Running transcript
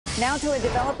Now to a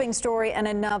developing story and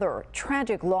another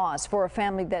tragic loss for a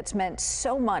family that's meant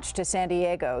so much to San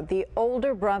Diego. The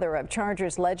older brother of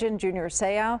Chargers legend Junior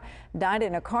Seau died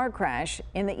in a car crash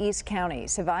in the East County.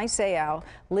 Savaii Seau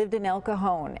lived in El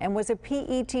Cajon and was a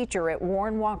PE teacher at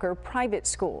Warren Walker Private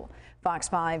School. Fox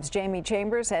 5's Jamie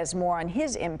Chambers has more on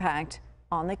his impact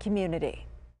on the community.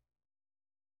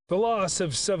 The loss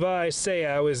of Savaii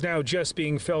Seau is now just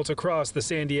being felt across the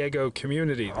San Diego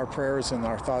community. Our prayers and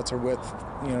our thoughts are with,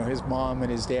 his mom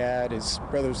and his dad, his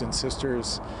brothers and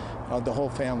sisters, the whole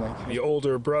family. The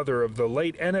older brother of the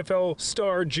late NFL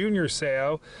star Junior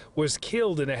Seau was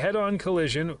killed in a head-on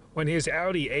collision when his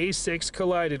Audi A6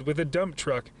 collided with a dump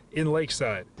truck in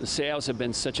Lakeside. The Seaus have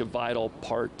been such a vital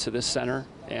part to this center,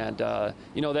 and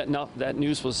that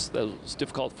news was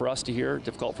difficult for us to hear,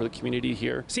 difficult for the community to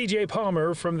hear. CJ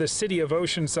Palmer from the city of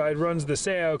Oceanside runs the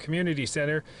Seau Community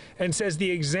Center and says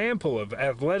the example of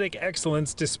athletic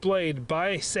excellence displayed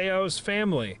by Seau's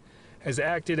family has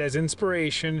acted as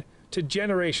inspiration to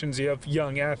generations of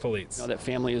young athletes. That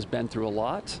family has been through a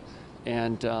lot,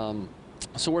 and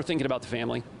so we're thinking about the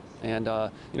family, and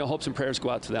hopes and prayers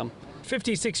go out to them.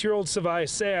 56-year-old Savaii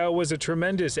Seau was a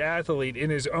tremendous athlete in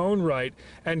his own right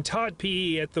and taught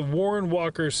PE at the Warren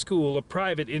Walker School, a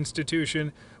private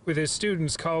institution, with his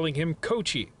students calling him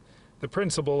Coachy. The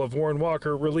principal of Warren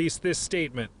Walker released this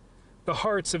statement: "The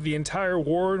hearts of the entire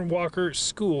Warren Walker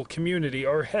School community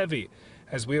are heavy,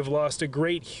 as we have lost a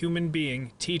great human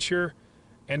being, teacher,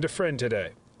 and a friend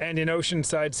today." And in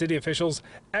Oceanside, city officials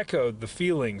echoed the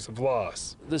feelings of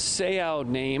loss. The Seau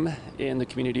name in the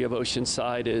community of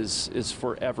Oceanside is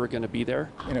forever going to be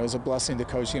there. It was a blessing to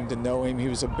coach him, to know him. He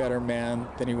was a better man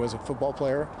than he was a football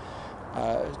player.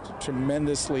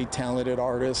 Tremendously talented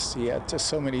artist. He had just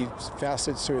so many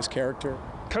facets to his character.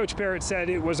 Coach Barrett said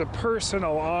it was a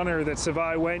personal honor that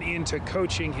Savaii went into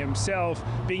coaching himself,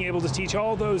 being able to teach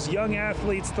all those young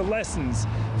athletes the lessons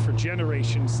for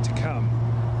generations to come.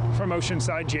 From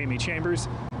Oceanside, Jamie Chambers,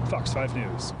 Fox 5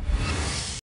 News.